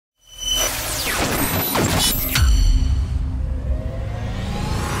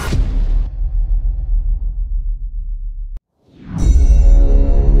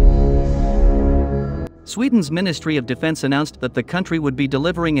Sweden's Ministry of Defense announced that the country would be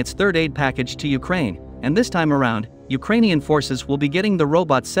delivering its third aid package to Ukraine, and this time around, Ukrainian forces will be getting the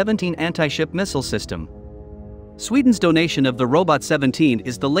Robot 17 anti-ship missile system. Sweden's donation of the Robot 17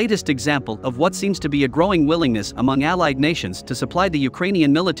 is the latest example of what seems to be a growing willingness among allied nations to supply the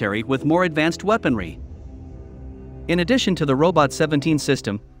Ukrainian military with more advanced weaponry. In addition to the Robot 17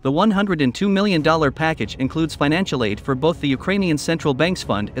 system, the $102 million package includes financial aid for both the Ukrainian Central Bank's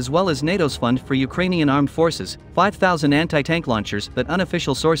fund as well as NATO's fund for Ukrainian armed forces, 5,000 anti-tank launchers that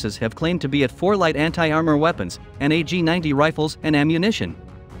unofficial sources have claimed to be at 4 light anti-armor weapons, and AG-90 rifles and ammunition.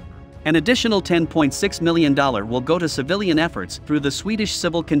 An additional $10.6 million will go to civilian efforts through the Swedish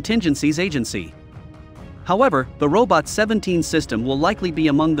Civil Contingencies Agency. However, the Robot 17 system will likely be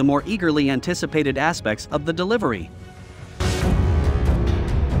among the more eagerly anticipated aspects of the delivery.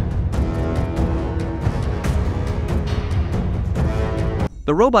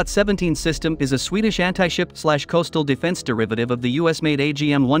 The Robot 17 system is a Swedish anti-ship/coastal defense derivative of the US-made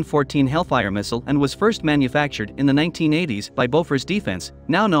AGM-114 Hellfire missile and was first manufactured in the 1980s by Bofors Defense,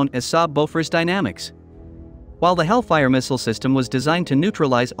 now known as Saab Bofors Dynamics. While the Hellfire missile system was designed to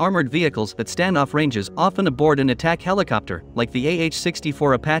neutralize armored vehicles at standoff ranges often aboard an attack helicopter, like the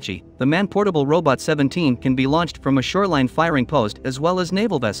AH-64 Apache, the man-portable Robot 17 can be launched from a shoreline firing post as well as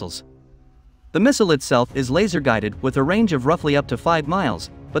naval vessels. The missile itself is laser-guided with a range of roughly up to 5 miles,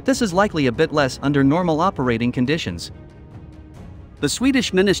 but this is likely a bit less under normal operating conditions. The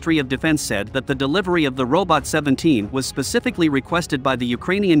Swedish Ministry of Defense said that the delivery of the Robot 17 was specifically requested by the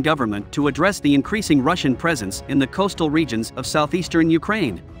Ukrainian government to address the increasing Russian presence in the coastal regions of southeastern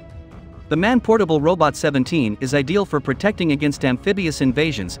Ukraine. The man-portable Robot 17 is ideal for protecting against amphibious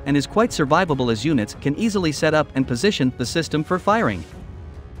invasions and is quite survivable as units can easily set up and position the system for firing.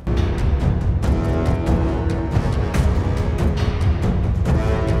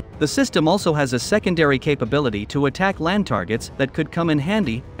 The system also has a secondary capability to attack land targets that could come in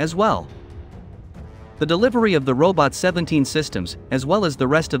handy as well. The delivery of the Robot 17 systems, as well as the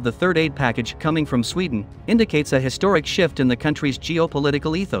rest of the third aid package coming from Sweden, indicates a historic shift in the country's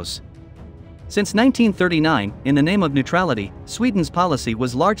geopolitical ethos. Since 1939, in the name of neutrality, Sweden's policy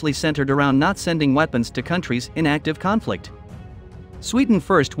was largely centered around not sending weapons to countries in active conflict. Sweden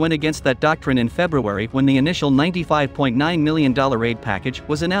first went against that doctrine in February when the initial $95.9 million aid package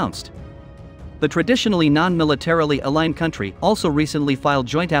was announced. The traditionally non-militarily aligned country also recently filed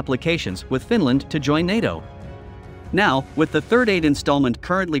joint applications with Finland to join NATO. Now, with the third aid installment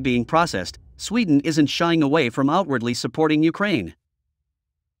currently being processed, Sweden isn't shying away from outwardly supporting Ukraine.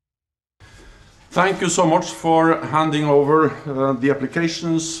 Thank you so much for handing over the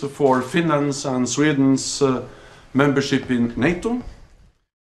applications for Finland's and Sweden's membership in NATO.